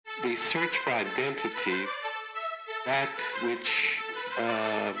the search for identity, that which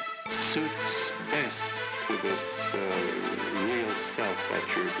suits best to this real self that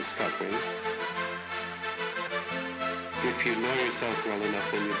you're discovering. If you know yourself well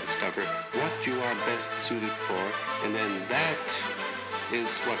enough, then you discover what you are best suited for, and then that is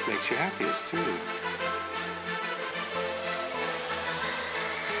what makes you happiest too.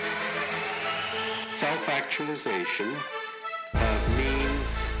 Self-actualization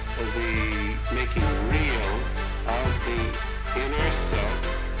means the making real of the inner self,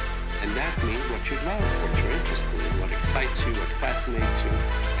 and that means what you love, what you're interested in, what excites you, what fascinates you,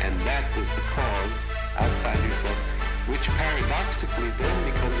 and that is the cause outside yourself, which paradoxically then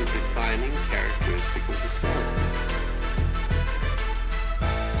becomes a defining characteristic of the self.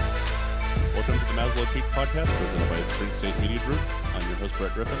 Welcome to the Maslow Peak Podcast, presented by Spring State Media Group. I'm your host,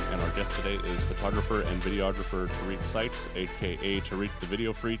 Brett Griffin, and our guest today is photographer and videographer Tarik Sykes, a.k.a. Tarik the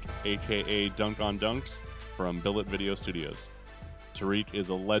Video Freak, a.k.a. DunkonDunks, from Billet Video Studios. Tarik is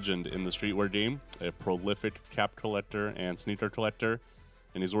a legend in the streetwear game, a prolific cap collector and sneaker collector,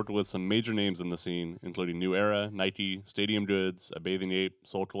 and he's worked with some major names in the scene, including New Era, Nike, Stadium Goods, A Bathing Ape,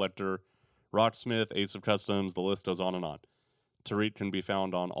 Soul Collector, Rocksmith, Ace of Customs, the list goes on and on. Tarik can be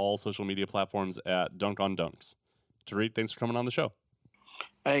found on all social media platforms at DunkonDunks. Tarik, thanks for coming on the show.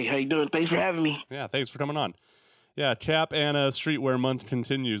 Hey, how you doing? Thanks for having me. Yeah, thanks for coming on. Yeah, Cap and Streetwear Month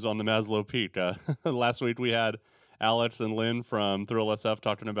continues on the Maslow Peak. Last week we had Alex and Lynn from Thrill SF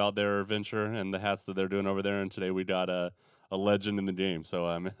talking about their venture and the hats that they're doing over there, and today we got a legend in the game. So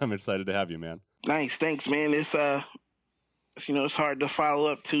I'm excited to have you, man. Nice, thanks, man. It's it's hard to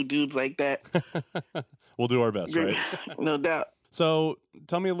follow up two dudes like that. We'll do our best, right? No doubt. So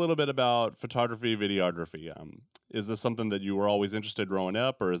tell me a little bit about photography, videography. Is this something that you were always interested growing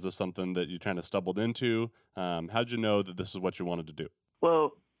up, or is this something that you kind of stumbled into? How did you know that this is what you wanted to do?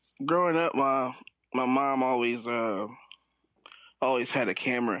 Well, growing up, my mom always had a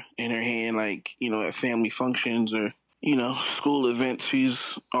camera in her hand, like, at family functions or, school events.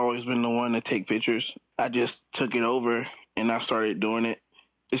 She's always been the one to take pictures. I just took it over and I started doing it.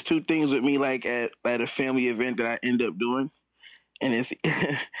 There's two things with me, like at a family event that I end up doing. And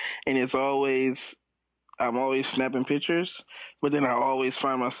it's always, I'm always snapping pictures, but then I always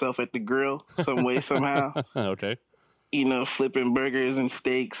find myself at the grill some way, somehow. Okay. Flipping burgers and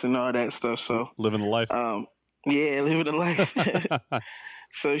steaks and all that stuff. So living the life. Yeah, living the life.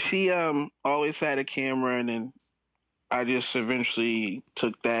 So she always had a camera, and then I just eventually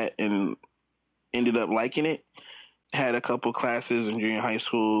took that and ended up liking it. Had a couple classes in junior high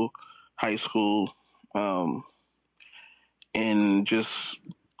school, and just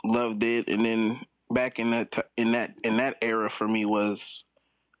loved it. And then back in that era for me I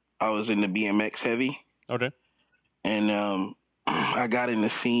was in the BMX heavy. Okay. And I got in the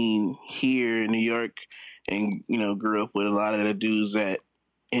scene here in New York, and grew up with a lot of the dudes that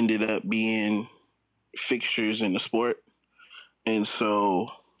ended up being fixtures in the sport, and so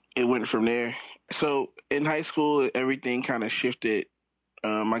it went from there. So in high school, everything kind of shifted.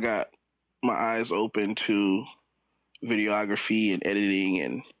 I got my eyes open to videography and editing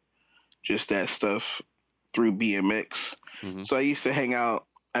and just that stuff through BMX. Mm-hmm. So I used to hang out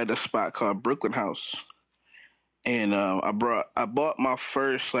at a spot called Brooklyn House, and I bought my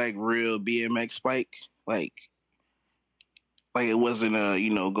first real BMX bike. Like it wasn't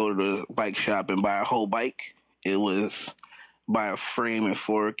go to the bike shop and buy a whole bike. It was buy a frame and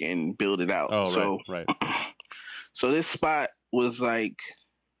fork and build it out. Oh, so, right. So this spot was like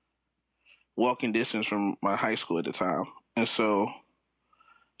walking distance from my high school at the time. And so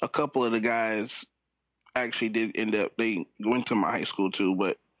a couple of the guys actually did end up, they went to my high school too,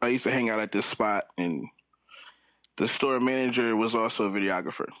 but I used to hang out at this spot, and the store manager was also a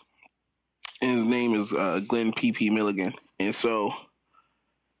videographer. And his name is Glenn P.P. Milligan. And so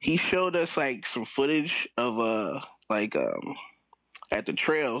he showed us some footage of at the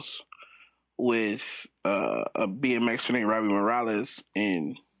trails with a BMXer named Robbie Morales,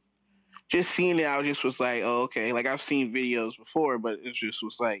 and just seeing it, I just was like, oh, okay. I've seen videos before, but it just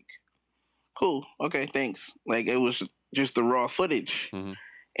was cool. Okay, thanks. It was just the raw footage. Mm-hmm.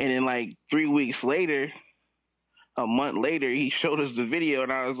 And then 3 weeks later, a month later, he showed us the video,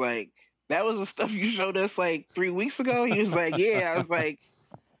 and I was like, that was the stuff you showed us 3 weeks ago? He was like, yeah. I was like,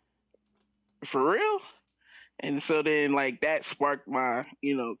 for real? And so then that sparked my,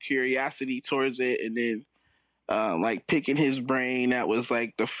 curiosity towards it. And then picking his brain, that was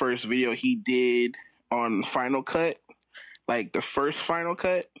the first video he did on Final Cut, the first Final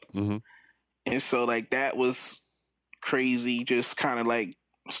Cut. Mm-hmm. And so that was crazy, just kind of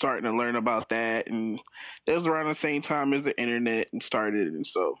starting to learn about that. And it was around the same time as the internet started. And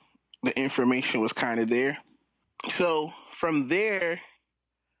so the information was kind of there. So from there,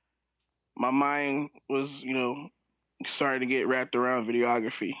 my mind was, starting to get wrapped around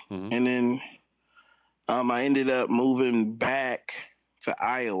videography. Mm-hmm. And then I ended up moving back to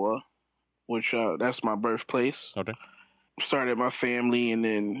Iowa, which that's my birthplace. Okay. Started my family, and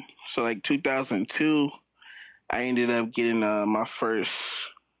then so like 2002, I ended up getting my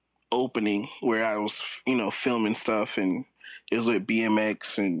first opening where I was, filming stuff, and it was with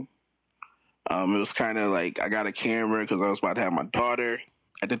BMX, and it was kind of like I got a camera because I was about to have my daughter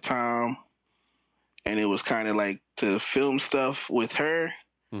at the time, and it was kind of like to film stuff with her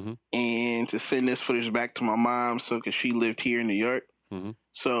mm-hmm. and to send this footage back to my mom, so because she lived here in New York, mm-hmm.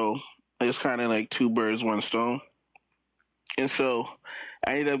 so it was kind of like two birds, one stone. And so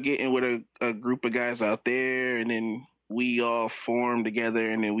I ended up getting with a group of guys out there, and then we all formed together,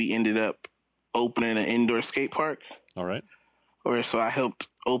 and then we ended up opening an indoor skate park. All right. So I helped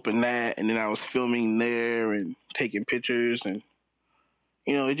open that, and then I was filming there and taking pictures, and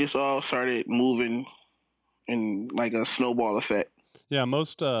it just all started moving in like a snowball effect. Yeah,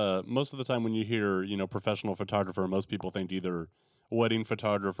 most of the time when you hear, professional photographer, most people think either wedding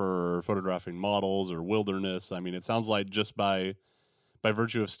photographer or photographing models or wilderness. I mean, it sounds like just by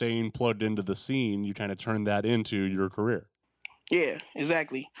virtue of staying plugged into the scene, you kind of turn that into your career. Yeah,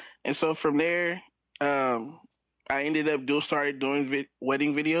 exactly. And so from there, I ended up started doing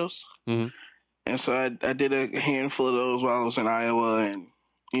wedding videos. Mm-hmm. And so I did a handful of those while I was in Iowa, and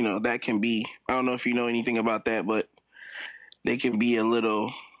that can be, I don't know if you know anything about that, but they can be a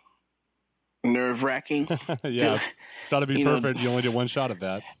little nerve-wracking. Yeah, it's got to be perfect. You only did one shot of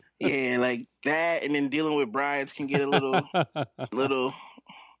that. Yeah, like that, and then dealing with brides can get a little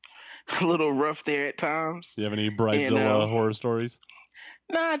rough there at times. Do you have any bridezilla horror stories?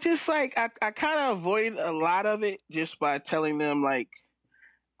 Nah, just like I kind of avoided a lot of it just by telling them like,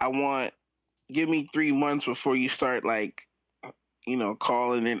 give me 3 months before you start like,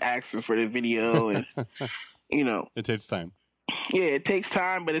 calling and asking for the video, and It takes time. Yeah, it takes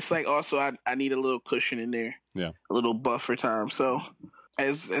time, but it's like also I need a little cushion in there. Yeah. A little buffer time. So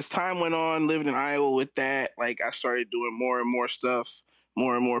as time went on, living in Iowa with that, like I started doing more and more stuff,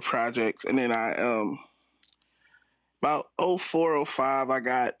 more and more projects. And then I about 04, 05, I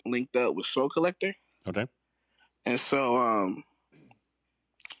got linked up with Soul Collector. Okay. And so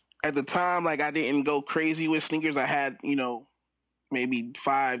at the time, like I didn't go crazy with sneakers. I had, maybe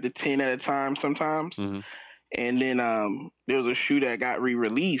 5 to 10 at a time sometimes. Mm-hmm. And then there was a shoe that got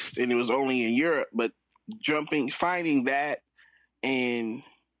re-released, and it was only in Europe. But finding that, and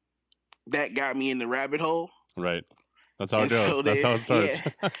that got me in the rabbit hole. Right. That's how it goes. So that's how it starts.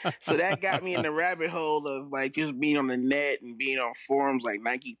 Yeah. So that got me in the rabbit hole of like just being on the net and being on forums like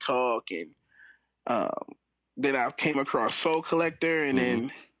Nike Talk, and then I came across Soul Collector, and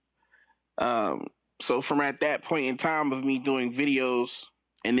mm-hmm. then so from at that point in time of me doing videos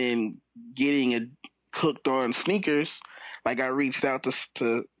and then getting hooked on sneakers, like I reached out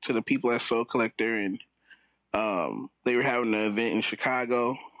to the people at Soul Collector, and they were having an event in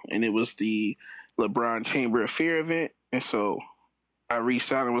Chicago, and it was the LeBron Chamber of Fear event. And so I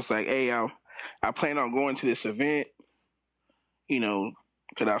reached out and was like, hey, I plan on going to this event,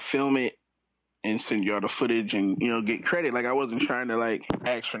 could I film it and send y'all the footage and, get credit? Like I wasn't trying to like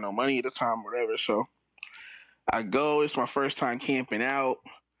ask for no money at the time or whatever. So I go, it's my first time camping out.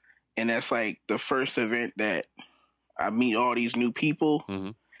 And that's like the first event that I meet all these new people mm-hmm.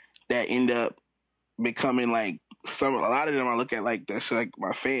 that end up becoming like a lot of them I look at like that's like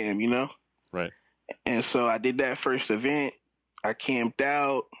my fam, Right. And so I did that first event. I camped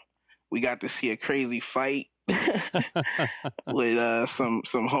out. We got to see a crazy fight with some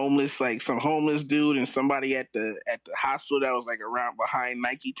homeless dude and somebody at the hospital that was like around behind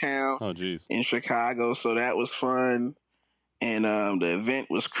Nike Town. Oh, geez. In Chicago. So that was fun. And the event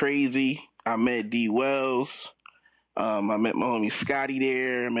was crazy. I met D Wells. I met my homie Scotty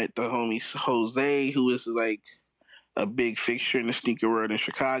there. I met the homie Jose, who is like a big fixture in the sneaker world in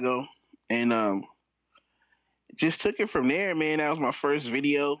Chicago. And just took it from there, man. That was my first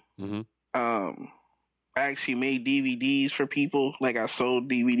video. Mm-hmm. I actually made DVDs for people. Like I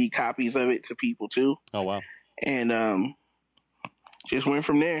sold DVD copies of it to people too. Oh, wow. And just went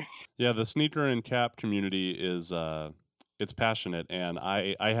from there. Yeah, the sneaker and cap community is it's passionate, and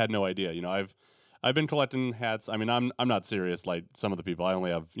I had no idea. I've been collecting hats. I mean, I'm not serious like some of the people. I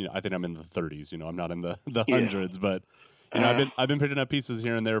only have, I think I'm in the 30s. I'm not in the hundreds, but I've been picking up pieces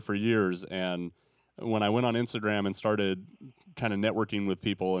here and there for years. And when I went on Instagram and started kind of networking with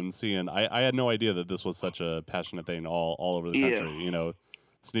people and seeing, I had no idea that this was such a passionate thing all over the country.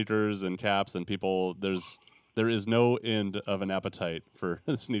 Sneakers and caps and people. There's there is no end of an appetite for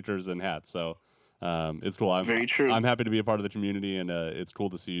sneakers and hats. So it's cool. Very true. I'm happy to be a part of the community, and it's cool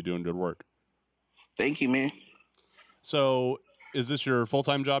to see you doing good work. Thank you, man. So is this your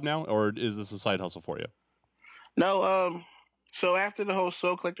full-time job now, or is this a side hustle for you? No, so after the whole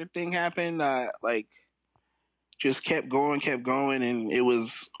Soul Collector thing happened, just kept going, and it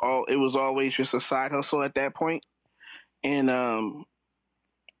was always just a side hustle at that point. And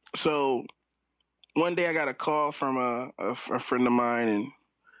so one day I got a call from a friend of mine, and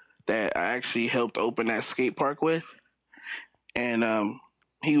that I actually helped open that skate park with, and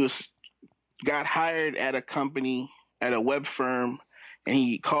he got hired at a company, at a web firm, and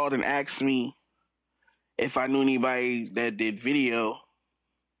he called and asked me if I knew anybody that did video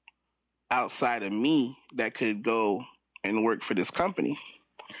outside of me that could go and work for this company.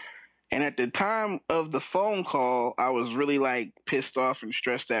 And at the time of the phone call, I was really like pissed off and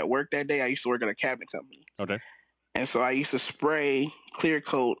stressed at work that day. I used to work at a cabinet company. Okay. And so I used to spray clear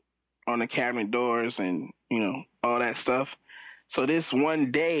coat on the cabinet doors and, all that stuff. So this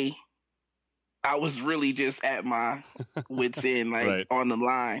one day, I was really just at my wits end, like right. on the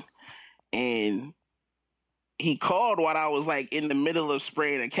line. And he called while I was like in the middle of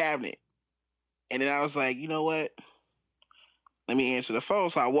spraying a cabinet. And then I was like, you know what? Let me answer the phone.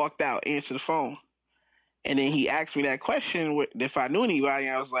 So I walked out, answered the phone. And then he asked me that question, if I knew anybody.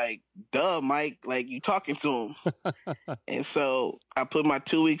 I was like, duh, Mike, like you talking to him. And so I put my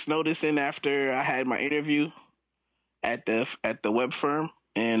 2 weeks notice in after I had my interview at the web firm.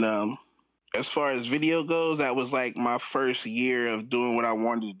 And as far as video goes, that was like my first year of doing what I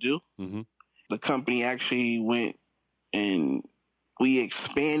wanted to do. Mm-hmm. The company actually went and we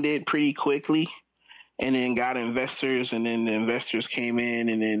expanded pretty quickly, and then got investors, and then the investors came in,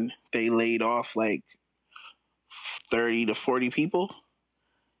 and then they laid off like 30 to 40 people.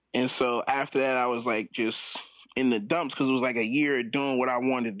 And so after that, I was like just in the dumps, because it was like a year of doing what I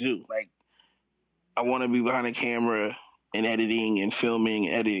wanted to do. Like, I want to be behind the camera and editing and filming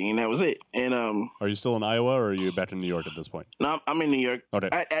and editing, and that was it. And are you still in Iowa, or are you back in New York at this point? No, I'm in New York. Okay.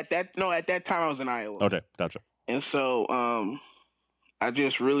 At that time I was in Iowa. Okay, gotcha. And so I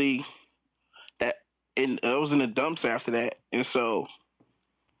just really I was in the dumps after that. And so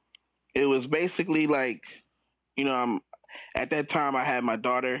it was basically like, at that time I had my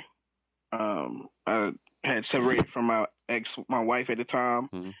daughter. I had separated from my wife at the time.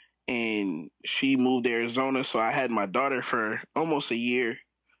 Mm-hmm. And she moved to Arizona, so I had my daughter for almost a year.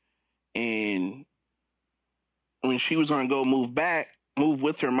 And when she was going to go move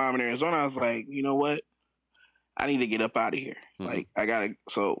with her mom in Arizona, I was like, you know what? I need to get up out of here. Mm-hmm.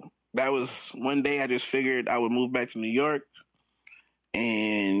 So that was one day I just figured I would move back to New York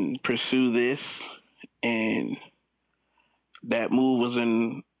and pursue this. And that move was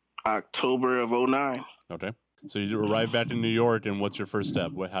in October of 2009. Okay. So you arrived back in New York, and what's your first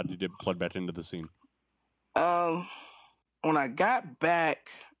step? How did you get plugged back into the scene? When I got back,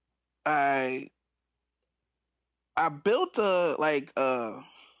 I built a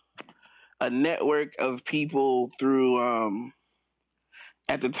network of people through.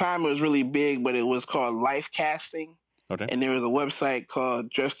 At the time, it was really big, but it was called live casting. Okay. And there was a website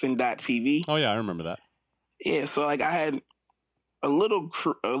called Justin.tv. Oh yeah, I remember that. Yeah, so like I had a little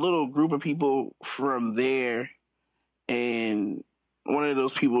group of people from there, and one of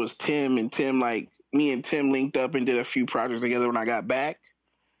those people was Tim, and me and Tim linked up and did a few projects together when I got back.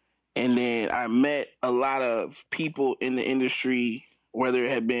 And then I met a lot of people in the industry, whether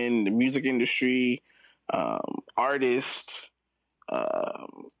it had been the music industry, artists,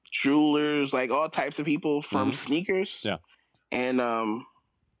 jewelers, like all types of people from mm-hmm. sneakers. Yeah. And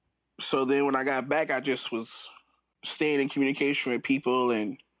so then when I got back, I just was staying in communication with people,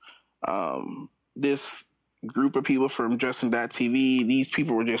 and this group of people from Justin.tv, these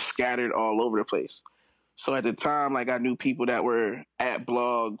people were just scattered all over the place. So at the time, like I knew people that were at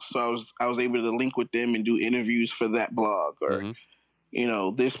blogs, so I was able to link with them and do interviews for that blog. Or,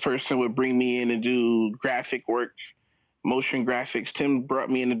 mm-hmm. This person would bring me in to do graphic work, motion graphics. Tim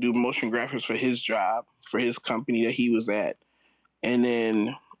brought me in to do motion graphics for his job, for his company that he was at. And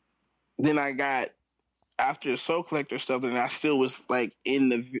then I got, after the Soul Collector stuff, then I still was like in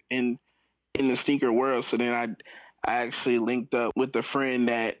the sneaker world. So then I actually linked up with a friend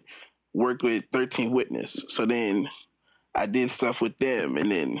that worked with 13th Witness. So then I did stuff with them, and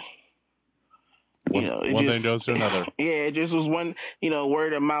then one thing goes to another. Yeah, it just was one,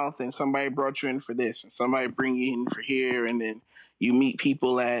 word of mouth, and somebody brought you in for this, and somebody bring you in for here, and then you meet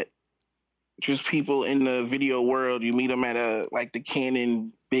people people in the video world. You meet them at the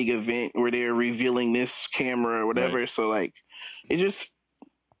Canon big event where they're revealing this camera or whatever. Right. So like, it just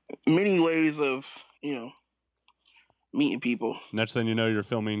many ways of, meeting people. Next thing you know, you're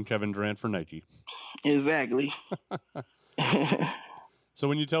filming Kevin Durant for Nike. Exactly. So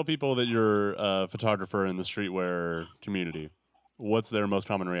when you tell people that you're a photographer in the streetwear community, what's their most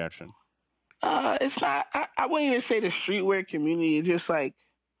common reaction? It's not. I wouldn't even say the streetwear community. It's just like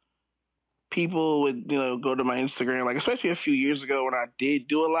people would, go to my Instagram, like especially a few years ago when I did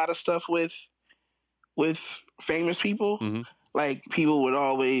do a lot of stuff with famous people. Mm-hmm. Like people would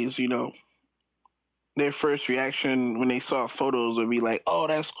always, their first reaction when they saw photos would be like, "Oh,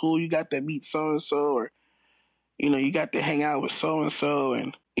 that's cool. You got to meet so and so," or you got to hang out with so and so,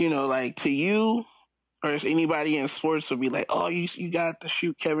 and like to you or as anybody in sports would be like, "Oh, you got to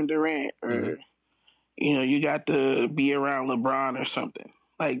shoot Kevin Durant," or mm-hmm. You got to be around LeBron or something.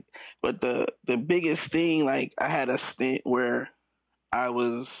 Like, but the biggest thing, like I had a stint where I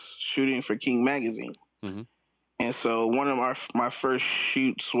was shooting for King Magazine. Mm-hmm. And so one of my first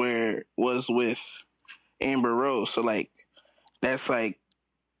shoots was with Amber Rose. So like that's like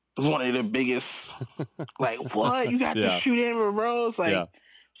one of the biggest like what? You got to shoot Amber Rose? Like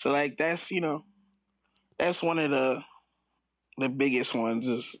so like that's that's one of the biggest ones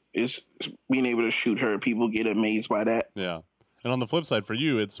is being able to shoot her. People get amazed by that. Yeah. And on the flip side for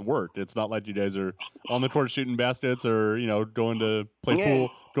you, it's work. It's not like you guys are on the court shooting baskets or, going to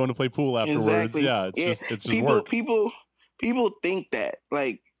play pool afterwards. Exactly. Yeah, it's just people, work. People think that.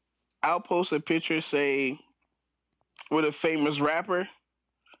 Like, I'll post a picture, say, with a famous rapper,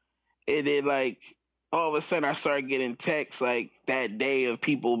 and then, like, all of a sudden I started getting texts, like, that day of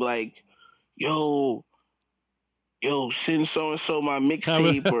people like, yo, send so-and-so my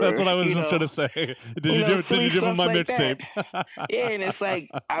mixtape. That's what I was just going to say. Did you give him my like mixtape? Yeah, and it's like,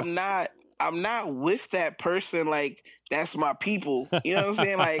 I'm not with that person. Like, that's my people. You know what I'm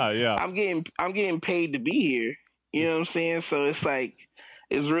saying? Like, I'm getting paid to be here. You know what I'm saying? So it's like,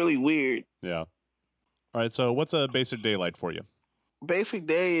 it's really weird. Yeah. All right. So what's a basic day like for you? Basic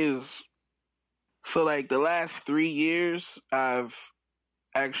day is, so like the last 3 years, I've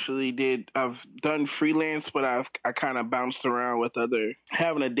done freelance, but I kind of bounced around with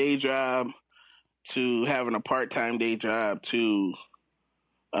having a day job to having a part-time day job to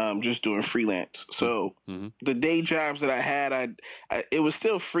just doing freelance. So the day jobs that I had, it was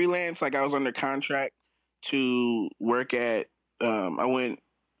still freelance. Like I was under contract to work at, I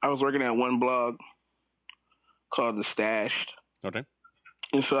was working at one blog called The Stashed. Okay.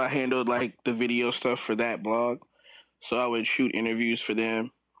 And so I handled like the video stuff for that blog. So I would shoot interviews for them.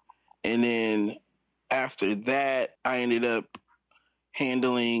 And then after that, I ended up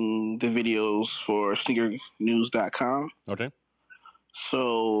handling the videos for sneakernews.com. Okay.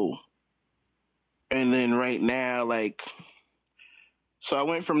 So, and then right now, so I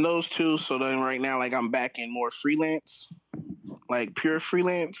went from those two. So then right now, I'm back in more freelance, like pure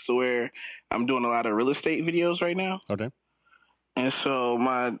freelance, where I'm doing a lot of real estate videos right now. Okay. And so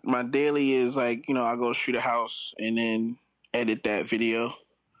my daily is I go shoot a house and then edit that video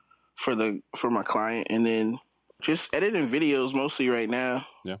for my client, and then just editing videos mostly right now.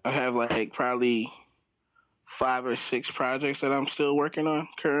 Yeah. I have probably 5 or 6 projects that I'm still working on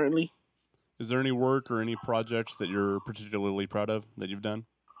currently. Is there any work or any projects that you're particularly proud of that you've done?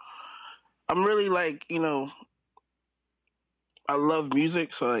 I'm really I love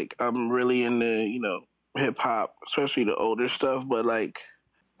music, so I'm really into, hip hop, especially the older stuff, but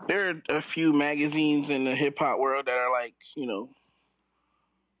there are a few magazines in the hip hop world that are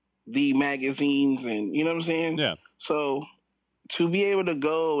the magazines, and you know what I'm saying? Yeah. So to be able to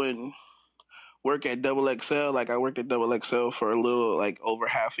go and work at XXL, I worked at XXL for a little over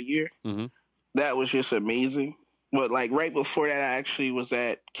half a year. Mm-hmm. That was just amazing. But right before that, I actually was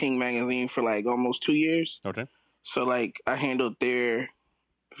at King Magazine for almost 2 years. Okay. So I handled their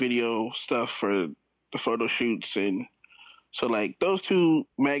video stuff for the photo shoots, and so those 2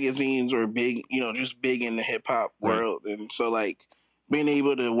 magazines were big, just big in the hip hop world. Right. And so being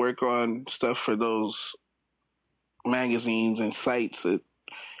able to work on stuff for those magazines and sites,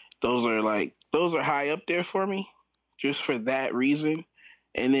 those are high up there for me, just for that reason.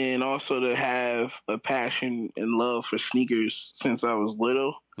 And then also to have a passion and love for sneakers since I was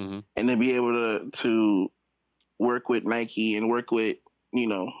little, mm-hmm. and to be able to work with Nike and work with,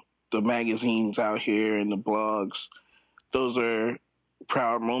 the magazines out here and the blogs. Those are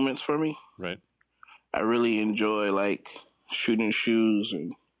proud moments for me. Right. I really enjoy shooting shoes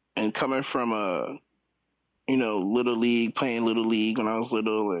and coming from a, little league, playing little league when I was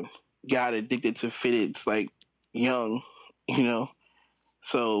little, and got addicted to fitteds young,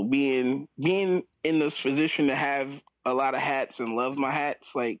 So being in this position to have a lot of hats and love my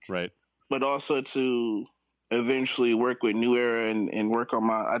hats, right. But also to eventually work with New Era and work on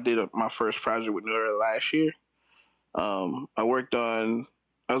I did my first project with New Era last year. I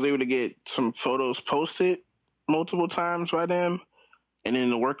was able to get some photos posted multiple times by them, and then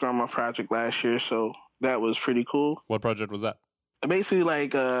to work on my project last year. So that was pretty cool. What project was that? Basically,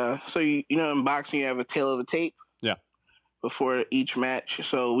 like, so you know, in boxing, you have a tail of the tape. Yeah. Before each match.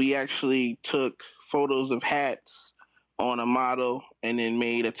 So we actually took photos of hats on a model and then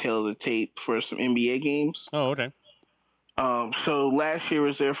made a tail of the tape for some NBA games. Oh, okay. So last year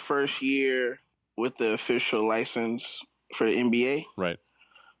was their first year with the official license for the NBA. Right.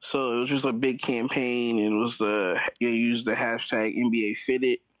 So it was just a big campaign, and it was you used the hashtag NBA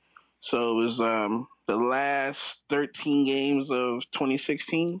Fitted. So it was the last 13 games of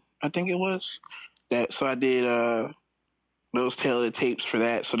 2016, I think it was. So I did those tailored tapes for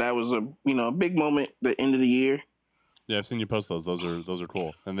that. So that was a big moment at the end of the year. Yeah, I've seen you post those. Those are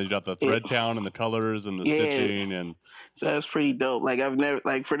cool. And then you got the thread count and the colors and the stitching, and so that's pretty dope. Like, I've never,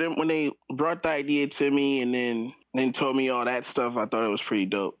 like, for them, when they brought the idea to me and then told me all that stuff, I thought it was pretty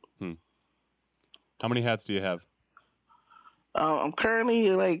dope. How many hats do you have? I'm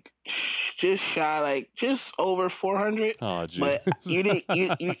currently like just shy, like just over 400. Oh, geez. But you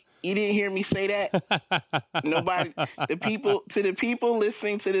didn't hear me say that. Nobody, the people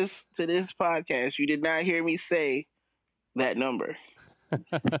listening to this podcast, you did not hear me say that number.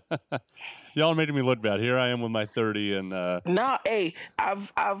 Y'all are making me look bad. Here I am with my 30, and No, hey,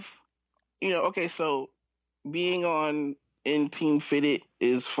 I've okay, so being in Team Fitted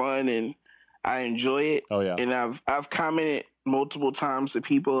is fun and I enjoy it. Oh yeah. And I've commented multiple times to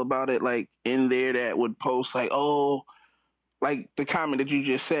people about it, like in there that would post like, oh, like the comment that you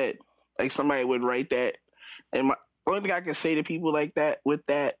just said, like somebody would write that. And my only thing I can say to people like that with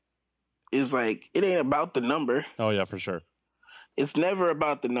that is like, it ain't about the number. Oh yeah, for sure. It's never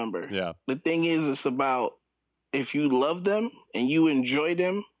about the number. Yeah. The thing is, it's about if you love them and you enjoy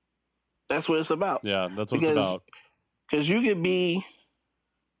them, that's what it's about. Yeah, that's what it's about. Because you could be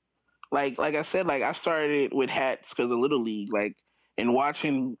like I said, like I started with hats because of Little League, like, and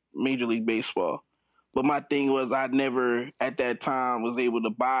watching Major League Baseball. But my thing was I never at that time was able to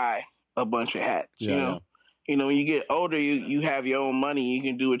buy a bunch of hats. Yeah, you know, when you get older, you have your own money, you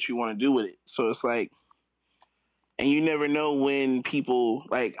can do what you want to do with it. So it's like, and you never know when people,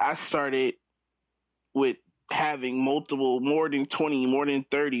 like, I started with having multiple, more than 20, more than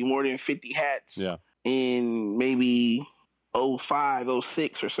 30, more than 50 hats in maybe 05,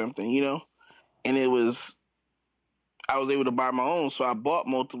 06 or something, you know? And I was able to buy my own, so I bought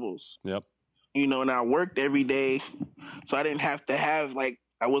multiples. Yep. You know, and I worked every day, so I didn't have to have, like,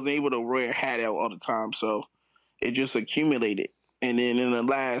 I wasn't able to wear a hat out all the time, so it just accumulated. And then in the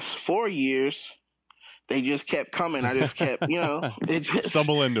last 4 years, they just kept coming. I just kept, it just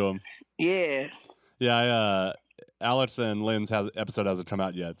stumble into them. Yeah. Yeah, Alex and Lynn's episode hasn't come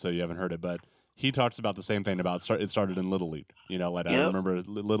out yet, so you haven't heard it, but he talks about the same thing about it started in Little League. You know, like I remember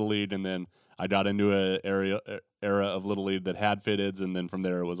Little League, and then I got into an era of Little League that had fitteds, and then from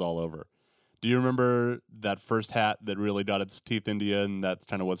there it was all over. Do you remember that first hat that really got its teeth into you, and that's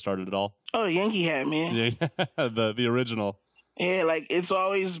kind of what started it all? Oh, the Yankee hat, man. Yeah, the original. Yeah, like it's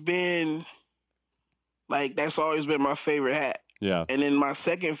always been, like that's always been my favorite hat. Yeah. And then my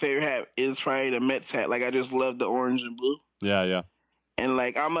second favorite hat is probably the Mets hat. Like I just love the orange and blue. Yeah, yeah. And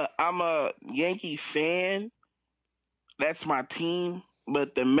like I'm a Yankee fan. That's my team.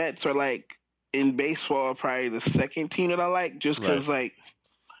 But the Mets are like in baseball probably the second team that I like, just because like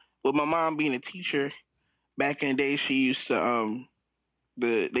with my mom being a teacher, back in the day she used to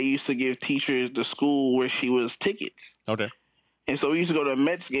they used to give teachers the school where she was tickets. Okay. And so we used to go to a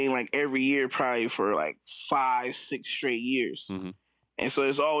Mets game like every year, probably for like 5-6 straight years. Mm-hmm. And so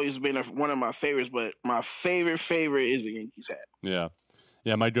it's always been one of my favorites, but my favorite is the Yankees hat. Yeah.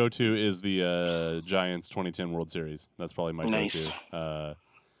 Yeah, my go-to is the Giants 2010 World Series. That's probably my go-to.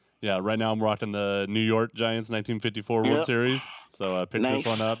 Yeah, right now I'm rocking the New York Giants 1954 World Series. So I picked this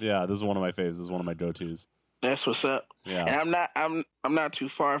one up. Yeah, this is one of my faves. This is one of my go-tos. That's what's up. Yeah. And I'm not too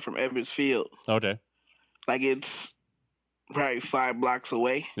far from Ebbets Field. Okay. Like it's probably 5 blocks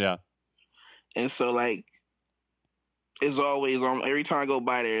away. Yeah. And so like it's always on, every time I go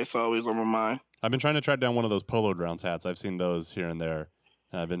by there, it's always on my mind. I've been trying to track down one of those Polo Grounds hats. I've seen those here and there.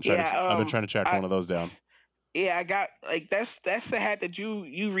 I've been trying to track one of those down. Yeah, I got like that's the hat that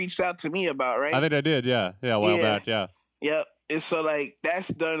you reached out to me about, right? I think I did. Yeah, a while back. Yeah. Yep. And so like that's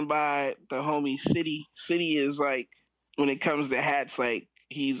done by the homie City. City is like, when it comes to hats, like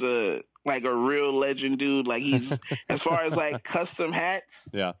he's a real legend dude. Like he's as far as like custom hats.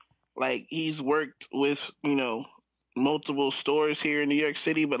 Yeah. Like he's worked with multiple stores here in New York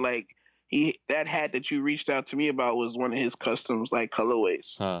City, but like that hat that you reached out to me about was one of his customs, like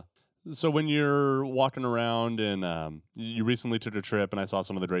colorways. Huh. So when you're walking around and you recently took a trip, and I saw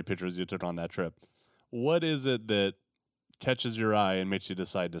some of the great pictures you took on that trip, what is it that catches your eye and makes you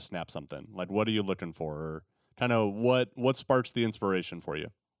decide to snap something? Like, what are you looking for? Or kind of what sparks the inspiration for you?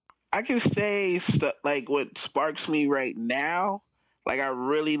 I can say like what sparks me right now. Like I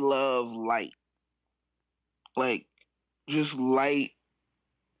really love light, like just light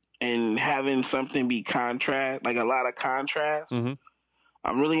and having something be contrast, like a lot of contrast. Mm-hmm.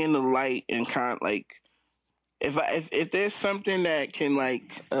 I'm really into light and like if there's something that can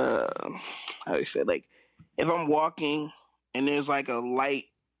like how do you say, like if I'm walking and there's like a light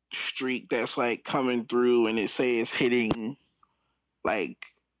streak that's like coming through and it say it's hitting like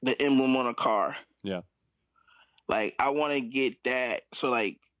the emblem on a car. Yeah. Like I want to get that. So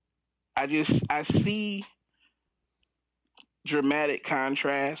like I see dramatic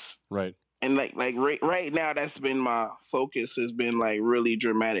contrast. Right. And like right now that's been my focus, has been like really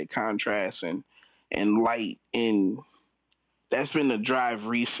dramatic contrast and light, and that's been the drive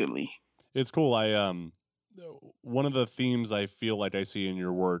recently. It's cool. One of the themes I feel like I see in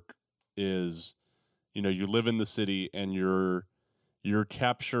your work is, you live in the city and you're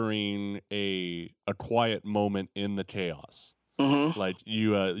capturing a quiet moment in the chaos. Mm-hmm. Like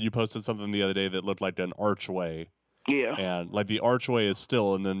you posted something the other day that looked like an archway. Yeah. And like the archway is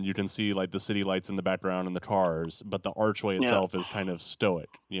still, and then you can see like the city lights in the background and the cars, but the archway itself is kind of stoic,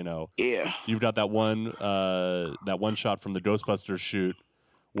 Yeah. You've got that one shot from the Ghostbusters shoot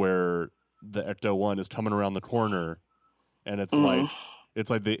where the Ecto-1 is coming around the corner, and it's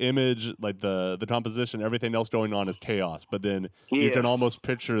like the image, like the composition, everything else going on is chaos, but then you can almost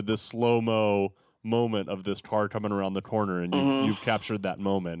picture this slow-mo moment of this car coming around the corner, and you've captured that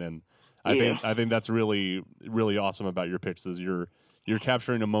moment. And I think that's really, really awesome about your pics, is you're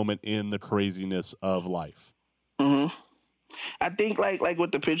capturing a moment in the craziness of life. Mm-hmm. I think like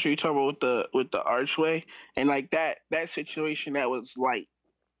with the picture you talk about with the archway, and like that situation, that was light.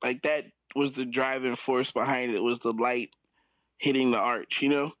 Like that was the driving force behind it, was the light hitting the arch,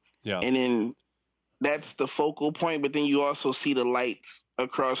 Yeah. And then that's the focal point, but then you also see the lights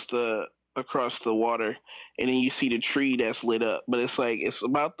across the water, and then you see the tree that's lit up. But it's like, it's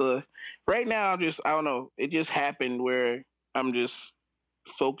about right now, I don't know, it just happened where I'm just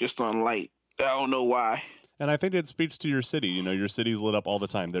focused on light. I don't know why. And I think it speaks to your city. Your city's lit up all the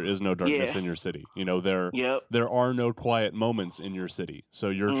time. There is no darkness in your city. There are no quiet moments in your city.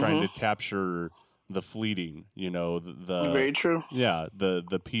 So you're trying to capture the fleeting, the very true. Yeah,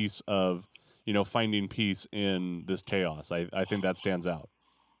 the piece of, finding peace in this chaos. I think that stands out.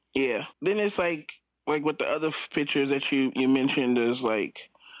 Yeah. Then it's like with the other pictures that you mentioned, is like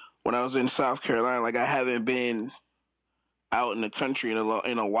when I was in South Carolina, like I haven't been out in the country in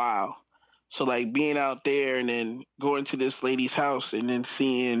a while. So like being out there and then going to this lady's house and then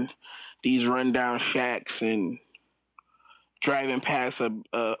seeing these rundown shacks and driving past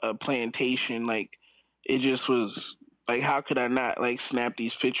a plantation, like it just was like, how could I not like snap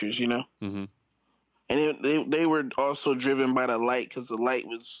these pictures, Mm-hmm. And they were also driven by the light, because the light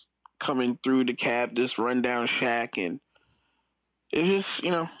was coming through the cab, this rundown shack, and it's just,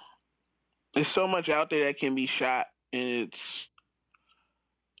 there's so much out there that can be shot, and it's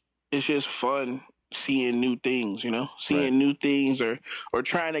just fun seeing new things, seeing new things, or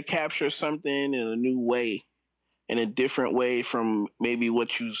trying to capture something in a new way, in a different way from maybe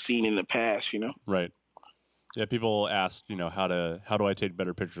what you've seen in the past, Right. Yeah, people ask, how do I take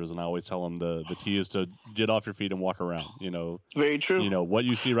better pictures? And I always tell them the key is to get off your feet and walk around. Very true. What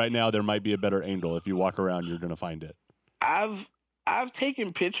you see right now, there might be a better angle. If you walk around, you're going to find it. I've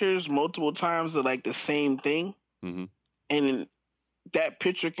taken pictures multiple times of like the same thing, and that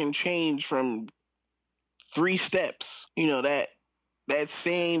picture can change from 3 steps. That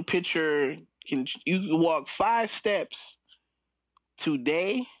same picture you can walk 5 steps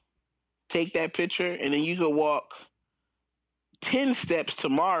today, take that picture, and then you can walk 10 steps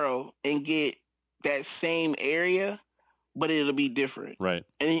tomorrow and get that same area, but it'll be different. Right.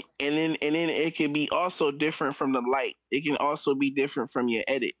 And then it can be also different from the light. It can also be different from your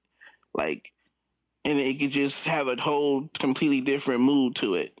edit. Like, and it could just have a whole completely different mood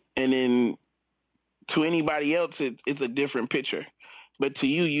to it. And then to anybody else, it's a different picture. But to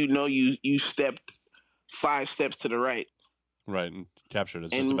you, you stepped 5 steps to the right. Right, and captured.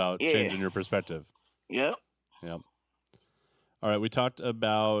 It's just about changing your perspective. Yep. Yep. All right, we talked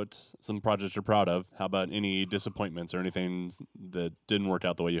about some projects you're proud of. How about any disappointments or anything that didn't work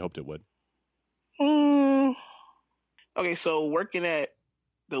out the way you hoped it would? Okay, so working at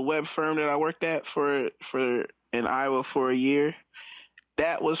the web firm that I worked at for in Iowa for a year,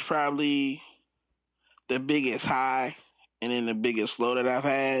 that was probably the biggest high and then the biggest low that I've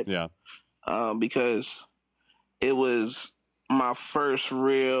had. Yeah. Because it was my first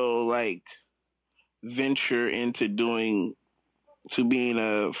real like venture into being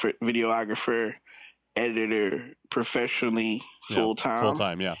a videographer, editor professionally full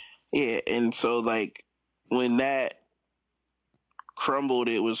time. Yeah. Yeah, and so like when that crumbled,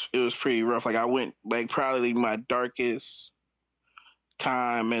 it was pretty rough. Like I went like probably my darkest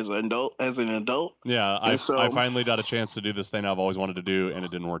time as an adult. Yeah, I So finally got a chance to do this thing I've always wanted to do, and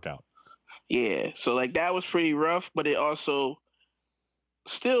it didn't work out. Yeah, so like that was pretty rough, but it also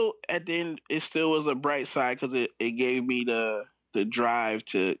still at the end it still was a bright side because it gave me the drive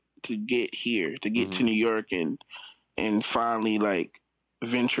to get here, to get to New York and finally like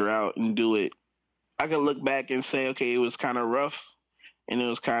venture out and do it. I can look back and say, okay, it was kind of rough, and it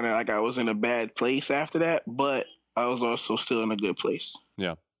was kind of like I was in a bad place after that, but I was also still in a good place.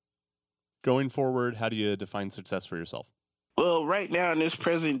 Yeah. Going forward, how do you define success for yourself? Well, right now in this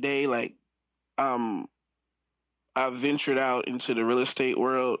present day, like I've ventured out into the real estate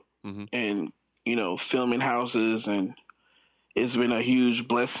world and, you know, filming houses, and it's been a huge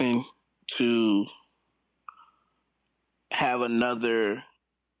blessing to have another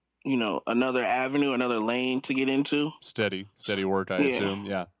avenue, another lane to get into. Steady work, I assume.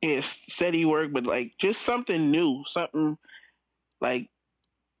 Yeah. Yeah, steady work, but like just something new, something like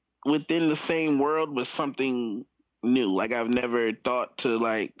within the same world, but something new. Like I've never thought to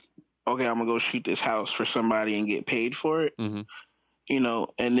like, okay, I'm gonna go shoot this house for somebody and get paid for it. You know,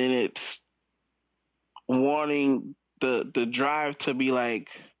 and then it's wanting the drive to be like,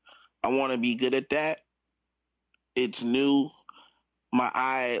 I want to be good at that. It's new. My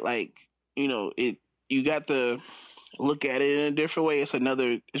eye, like, you know, you got to look at it in a different way. It's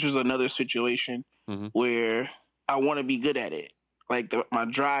just another situation where I want to be good at it. Like my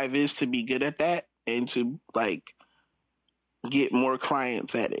drive is to be good at that and to like get more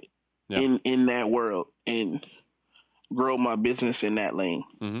clients at it in that world and grow my business in that lane.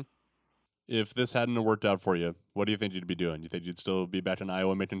 If this hadn't worked out for you, what do you think you'd be doing? You think you'd still be back in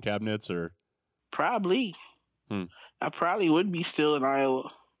Iowa making cabinets, or? Probably. I probably would be still in Iowa,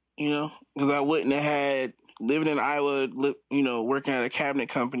 you know, because I wouldn't have had living in Iowa, you know, working at a cabinet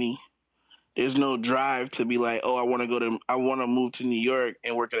company. There's no drive to be like, oh, I want to move to New York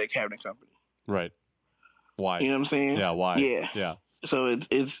and work at a cabinet company. Right. Why? You know what I'm saying? Yeah. Why? Yeah. So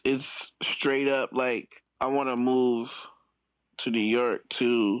it's straight up like I want to move to New York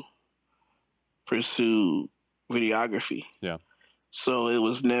to pursue videography. Yeah. So it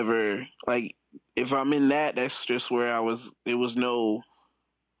was never like, if I'm in that, that's just where I was. It was no,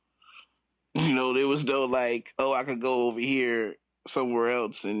 you know, there was no like, oh, I could go over here somewhere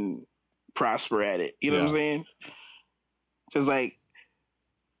else and prosper at it. You know what I'm saying? Because like,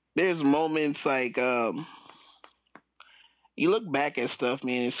 there's moments like, you look back at stuff,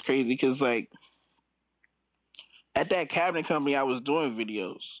 man, it's crazy because like, at that cabinet company, I was doing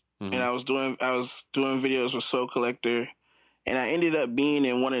videos, and I was doing videos with Soul Collector, and I ended up being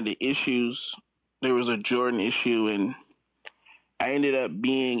in one of the issues. There was a Jordan issue, and I ended up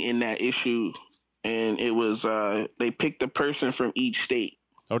being in that issue, and it was they picked a person from each state.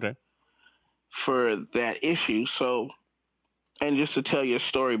 Okay. For that issue. So, and just to tell you a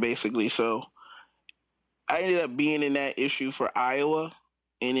story, basically, so I ended up being in that issue for Iowa,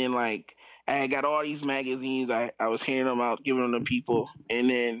 and then like I had got all these magazines. I was handing them out, giving them to people, and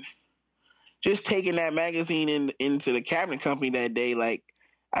then just taking that magazine into the cabinet company that day, like.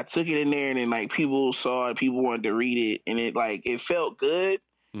 I took it in there, and then like people saw it, people wanted to read it, and it felt good.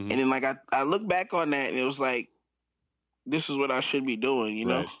 And then like I look back on that, and it was like, this is what I should be doing, you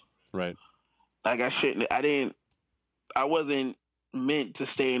know? Right. Like I wasn't meant to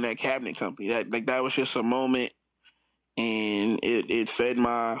stay in that cabinet company. That was just a moment, and it fed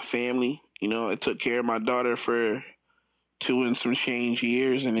my family. You know, it took care of my daughter for 2 and some change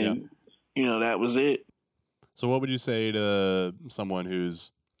years, and then you know that was it. So what would you say to someone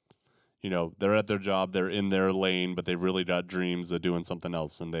who's, you know, they're at their job, they're in their lane, but they've really got dreams of doing something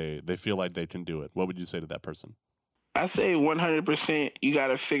else, and they feel like they can do it? What would you say to that person? I say 100% you got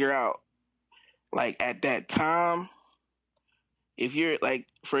to figure out, like, at that time, if you're, like,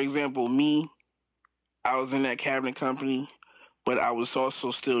 for example, me, I was in that cabinet company, but I was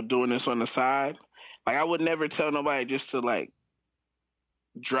also still doing this on the side. Like, I would never tell nobody just to, like,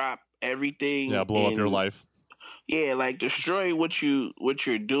 drop everything. Yeah, blow up your life. Yeah, like destroy what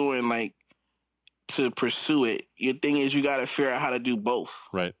you're doing, like to pursue it. Your thing is you got to figure out how to do both.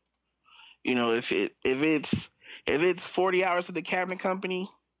 Right. You know, if it's 40 hours at the cabinet company,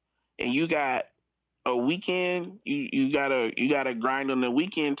 and you got a weekend, you gotta grind on the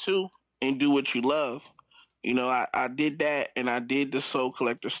weekend too and do what you love. You know, I did that, and I did the Soul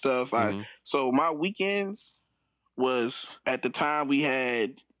Collector stuff. So my weekends was, at the time we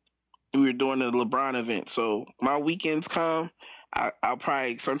were doing the LeBron event. So my weekends come, I'll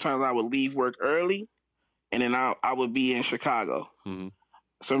probably, sometimes I would leave work early, and then I would be in Chicago.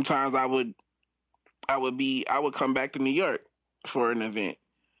 Sometimes I would come back to New York for an event.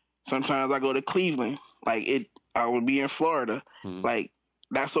 Sometimes I go to Cleveland. Like I would be in Florida. Like,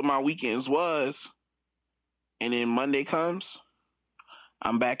 that's what my weekends was. And then Monday comes,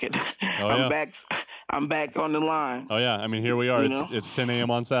 I'm back at I'm back on the line. Oh yeah, I mean, here we are. It's 10 a.m.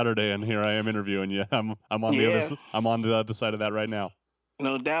 on Saturday, and here I am interviewing you. I'm on the other side of that right now.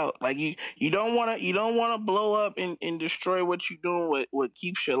 No doubt. Like, you don't want to blow up and destroy what you're doing. What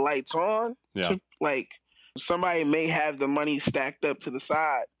keeps your lights on. Yeah. Like, somebody may have the money stacked up to the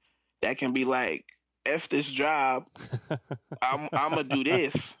side that can be like, F this job, I'm gonna do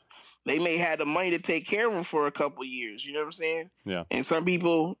this. They may have the money to take care of them for a couple years. You know what I'm saying? Yeah. And some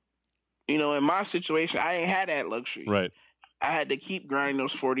people, you know, in my situation, I ain't had that luxury. Right. I had to keep grinding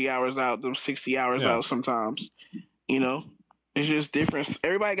those 40 hours out, those 60 hours out sometimes. You know, it's just different.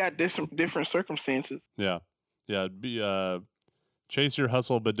 Everybody got different circumstances. Yeah. Yeah. Chase your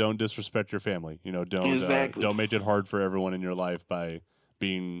hustle, but don't disrespect your family. You know, don't make it hard for everyone in your life by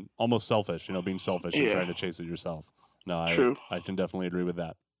being almost selfish. You know, being selfish and trying to chase it yourself. No, True. I can definitely agree with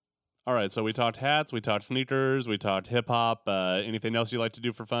that. All right, so we talked hats, we talked sneakers, we talked hip hop. Anything else you like to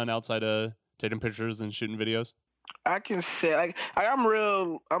do for fun outside of taking pictures and shooting videos? I can say I'm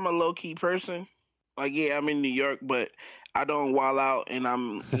a low key person. Like, yeah, I'm in New York, but I don't wild out and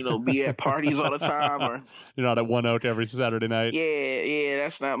be at parties all the time. Or you're not at One Oak every Saturday night. Yeah,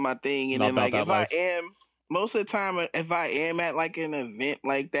 that's not my thing. And then, like, if I am, most of the time, if I am at like an event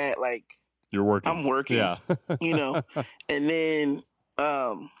like that, like, you're working. I'm working. Yeah. You know, and then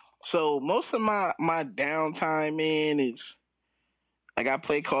so most of my downtime, man, is like, I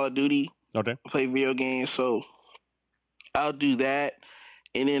play Call of Duty. Okay. I play video games, so I'll do that.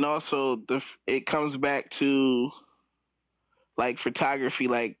 And then also it comes back to like photography.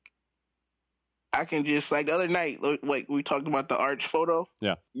 Like, I can just, like, the other night, like we talked about the arch photo.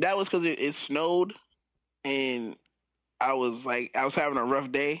 Yeah. That was because it snowed, and I was having a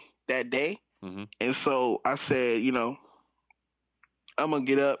rough day that day. And so I said, you know, I'm gonna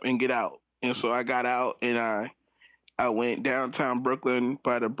get up and get out. And so I got out, and I went downtown Brooklyn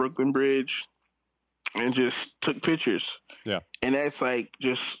by the Brooklyn Bridge and just took pictures. Yeah. And that's like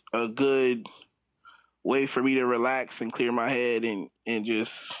just a good way for me to relax and clear my head and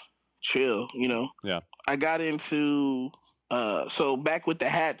just chill, you know? Yeah. I got into so back with the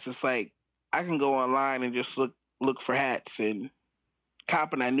hats, it's like I can go online and just look for hats, and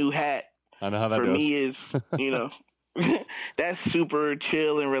copping a new hat. I know how that goes. For me is, you know, that's super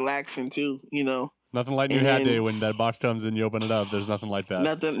chill and relaxing too, you know. Nothing like new hat day when that box comes and you open it up. There's nothing like that.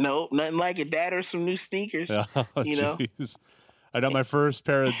 Nothing like it. That or some new sneakers. Yeah. You know. I got my first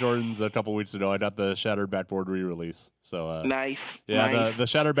pair of Jordans a couple weeks ago. I got the Shattered Backboard re-release. So nice. Yeah, nice. The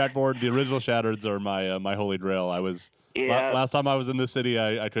Shattered Backboard, the original Shattereds are my holy grail. I was last time I was in this city,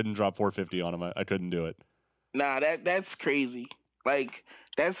 I couldn't drop $450 on them. I couldn't do it. Nah, that's crazy. Like,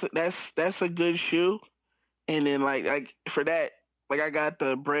 that's a good shoe. And then like for that, like, I got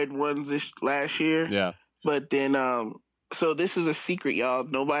the bread ones last year. Yeah. But then so this is a secret, y'all.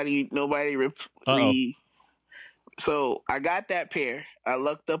 Nobody So I got that pair. I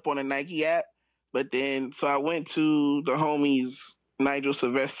looked up on the Nike app, but then so I went to the homies Nigel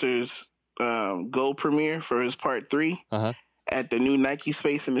Sylvester's Gold premiere for his part 3 at the new Nike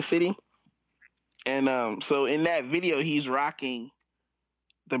space in the city. And so in that video, he's rocking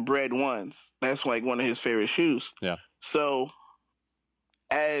the bread ones. That's like one of his favorite shoes. Yeah. So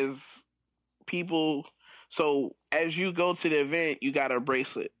as you go to the event, you got a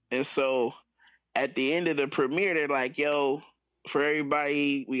bracelet. And so at the end of the premiere, they're like, yo, for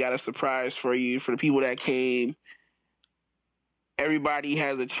everybody, we got a surprise for you. For the people that came, everybody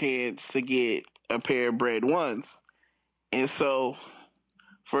has a chance to get a pair of bread ones. And so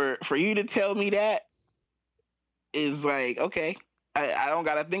for you to tell me that is like, okay, I don't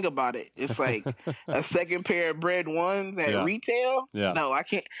got to think about it. It's like a second pair of bread ones at retail. Yeah. No, I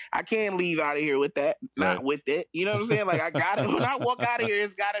can't leave out of here with that. Not with it. You know what I'm saying? Like, when I walk out of here,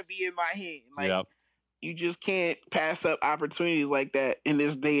 it's got to be in my hand. Like, you just can't pass up opportunities like that in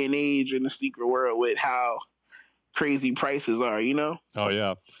this day and age in the sneaker world with how crazy prices are, you know? Oh,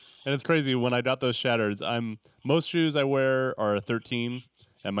 yeah. And it's crazy. When I got those Shattereds, most shoes I wear are 13,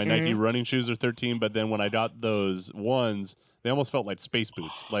 and my Nike running shoes are 13. But then when I got those ones, they almost felt like space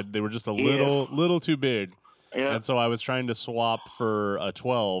boots. Like, they were just a little too big. Yeah. And so I was trying to swap for a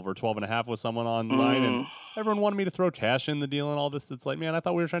 12 or 12 and a half with someone online, and everyone wanted me to throw cash in the deal and all this. It's like, man, I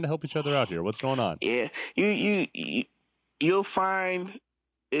thought we were trying to help each other out here. What's going on? Yeah, you'll find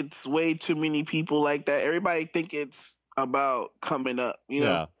it's way too many people like that. Everybody think it's about coming up. You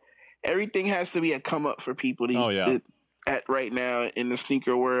know, everything has to be a come up for people. At right now in the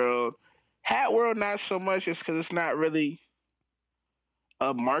sneaker world, hat world, not so much. Just because it's not really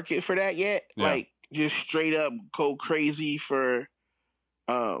a market for that yet. Yeah. Like just straight up go crazy for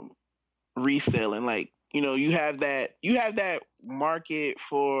reselling. Like, you know, you have that market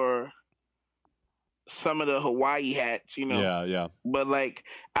for some of the Hawaii hats, you know. Yeah. But like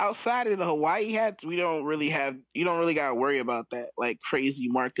outside of the Hawaii hats, you don't really gotta worry about that. Like crazy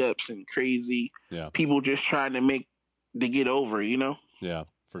markups and crazy people just trying to get over, you know? Yeah,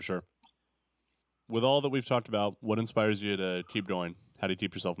 for sure. With all that we've talked about, what inspires you to keep going? How do you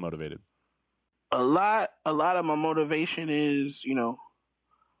keep yourself motivated? A lot of my motivation is, you know,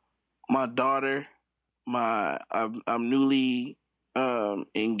 my daughter. I'm newly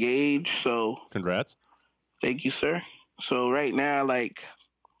engaged, so congrats. Thank you, sir. So right now, like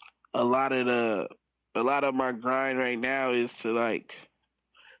a lot of my grind right now is to like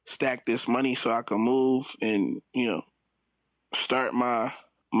stack this money so I can move and, you know, start my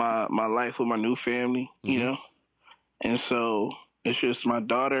life with my new family, you know. And so it's just my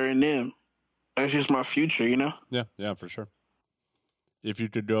daughter and them. That's just my future, you know? Yeah, for sure. If you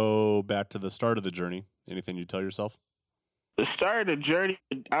could go back to the start of the journey, anything you'd tell yourself? The start of the journey,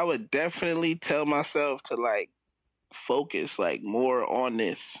 I would definitely tell myself to like focus like more on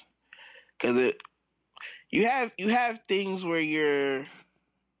this. Cause you have things where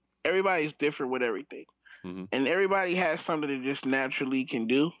everybody's different with everything. And everybody has something that just naturally can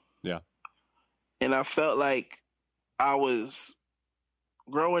do. Yeah. And I felt like I was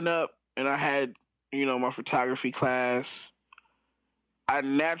growing up and I had, you know, my photography class. I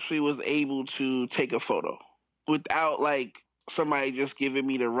naturally was able to take a photo without like somebody just giving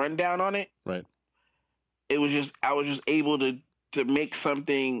me the rundown on it. Right. I was just able to make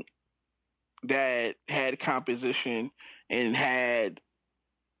something that had composition and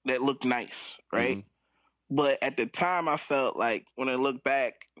that looked nice, right? But at the time, I felt like when I look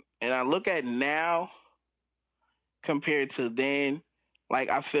back and I look at now compared to then,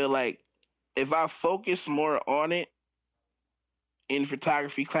 like I feel like if I focus more on it in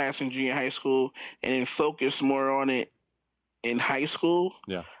photography class in junior high school and then focus more on it in high school,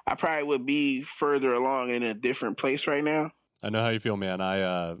 I probably would be further along in a different place right now. I know how you feel, man.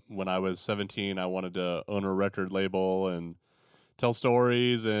 When I was 17, I wanted to own a record label and tell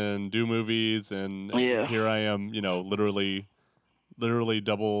stories and do movies, and here I am, you know, literally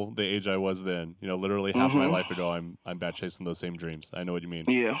double the age I was then. You know, literally half my life ago, I'm back chasing those same dreams. I know what you mean.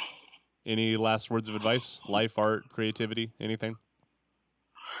 Yeah. Any last words of advice? Life, art, creativity, anything?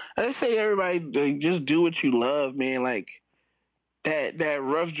 I just say everybody like, just do what you love, man. Like that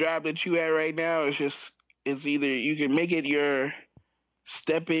rough job that you at right now it's either you can make it your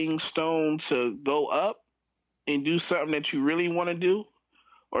stepping stone to go up and do something that you really want to do,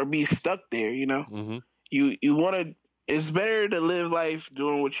 or be stuck there, you know? You want to, it's better to live life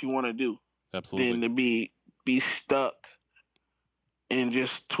doing what you want to do. Absolutely. Than to be stuck and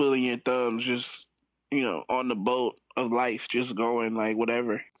just twiddling your thumbs, just, you know, on the boat of life, just going like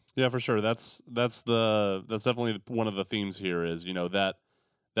whatever. Yeah, for sure. That's definitely one of the themes here is, you know, that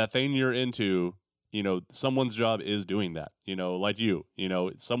thing you're into, you know, someone's job is doing that, you know, like you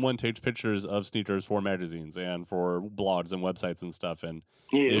know, someone takes pictures of sneakers for magazines and for blogs and websites and stuff. And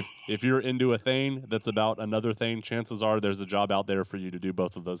if you're into a thing that's about another thing, chances are there's a job out there for you to do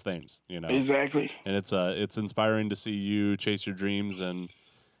both of those things, you know? Exactly. And it's inspiring to see you chase your dreams and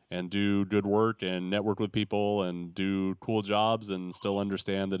do good work and network with people and do cool jobs and still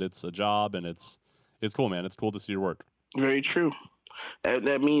understand that it's a job, and it's cool, man. It's cool to see your work. Very true.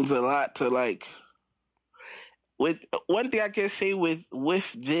 That means a lot to like. With one thing I can say with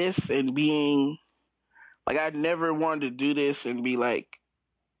this and being like, I never wanted to do this and be like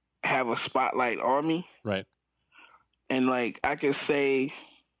have a spotlight on me, right? And like I can say,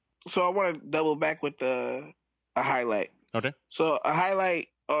 so I want to double back with a highlight. Okay. So a highlight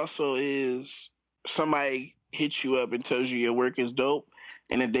also is somebody hits you up and tells you your work is dope,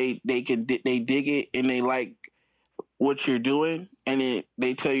 and that they dig it and they like what you're doing, and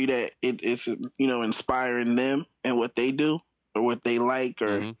they tell you that it's, you know, inspiring them and what they do or what they like,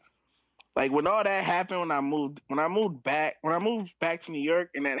 or like when all that happened, when I moved back to New York,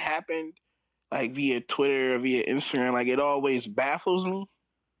 and that happened like via Twitter or via Instagram, like it always baffles me,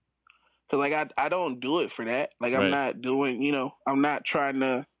 because like I don't do it for that. Like I'm not doing, you know, I'm not trying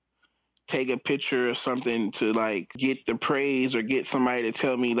to take a picture or something to like get the praise or get somebody to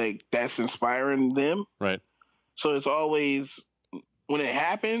tell me like that's inspiring them. Right. So it's always, when it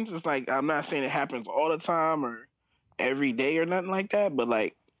happens, it's like, I'm not saying it happens all the time or every day or nothing like that, but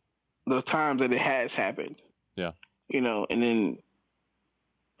like the times that it has happened. Yeah. You know, and then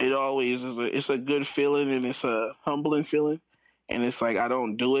it always is it's a good feeling and it's a humbling feeling. And it's like, I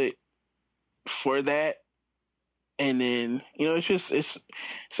don't do it for that. And then, you know, it's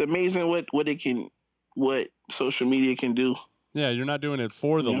amazing what social media can do. Yeah, you're not doing it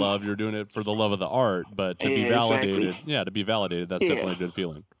for the love, you're doing it for the love of the art, but to be validated. Exactly. Yeah, to be validated, that's definitely a good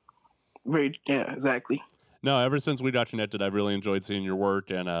feeling. Yeah, exactly. No, ever since we got connected, I've really enjoyed seeing your work,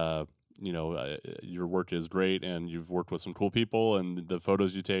 and your work is great, and you've worked with some cool people, and the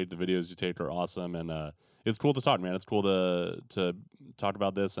photos you take, the videos you take are awesome, and it's cool to talk, man. It's cool to talk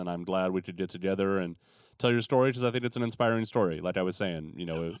about this, and I'm glad we could get together and tell your story, because I think it's an inspiring story. Like I was saying, you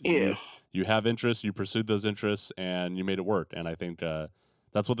know, you have interests, you pursued those interests, and you made it work. And I think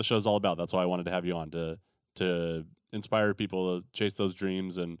that's what the show's all about. That's why I wanted to have you on, to inspire people to chase those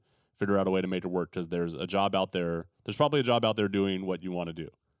dreams and figure out a way to make it work, because there's a job out there. There's probably a job out there doing what you want to do.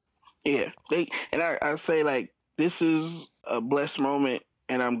 Yeah. I say, like, this is a blessed moment,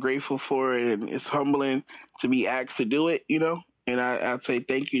 and I'm grateful for it, and it's humbling to be asked to do it, you know? And I'd say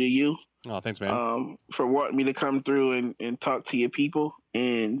thank you to you. Oh, thanks, man. For wanting me to come through and talk to your people.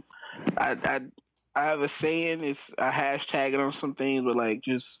 And I have a saying, it's a hashtag on some things, but like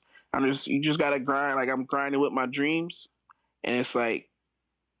you just gotta grind. Like, I'm grinding with my dreams, and it's like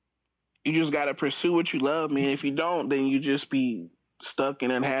you just gotta pursue what you love, man. If you don't, then you just be stuck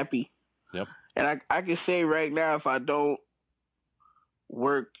and unhappy. Yep. And I can say right now, if I don't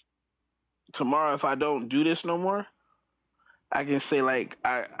work tomorrow, if I don't do this no more, I can say like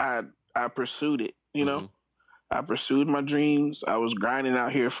I pursued it, you know? I pursued my dreams. I was grinding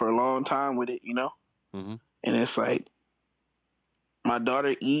out here for a long time with it, you know? And it's like, my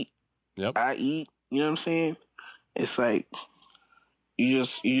daughter eat, I eat, you know what I'm saying? It's like,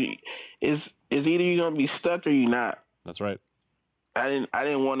 it's either you're going to be stuck or you're not. That's right. I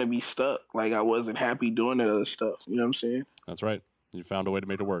didn't want to be stuck. Like, I wasn't happy doing that other stuff, you know what I'm saying? That's right. You found a way to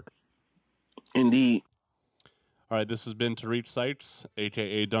make it work. Indeed. All right, this has been Tarik Sykes,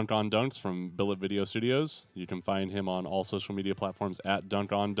 a.k.a. DunkonDunks from Billet Video Studios. You can find him on all social media platforms at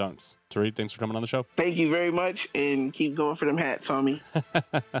DunkonDunks. Tarik, thanks for coming on the show. Thank you very much, and keep going for them hats, homie.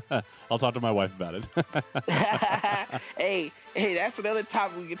 I'll talk to my wife about it. Hey, that's another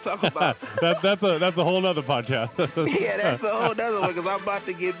topic we can talk about. That's a whole nother podcast. Yeah, that's a whole nother one, because I'm about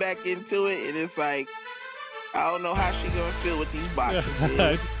to get back into it, and it's like, I don't know how she gonna feel with these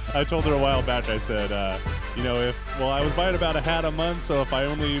boxes. I told her a while back, I said, I was buying about a hat a month, so if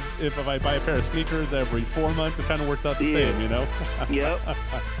I buy a pair of sneakers every 4 months, it kind of works out the same, you know? Yep.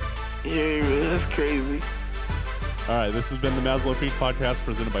 Yeah, that's crazy. All right, this has been the Maslow Peak Podcast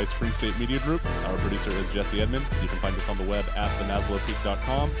presented by Spring State Media Group. Our producer is Jesse Edmond. You can find us on the web at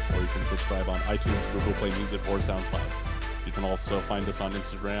themaslowpeak.com, or you can subscribe on iTunes, Google Play Music, or SoundCloud. You can also find us on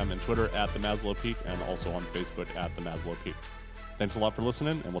Instagram and Twitter at The Maslow Peak, and also on Facebook at The Maslow Peak. Thanks a lot for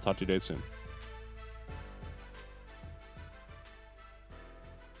listening, and we'll talk to you guys soon.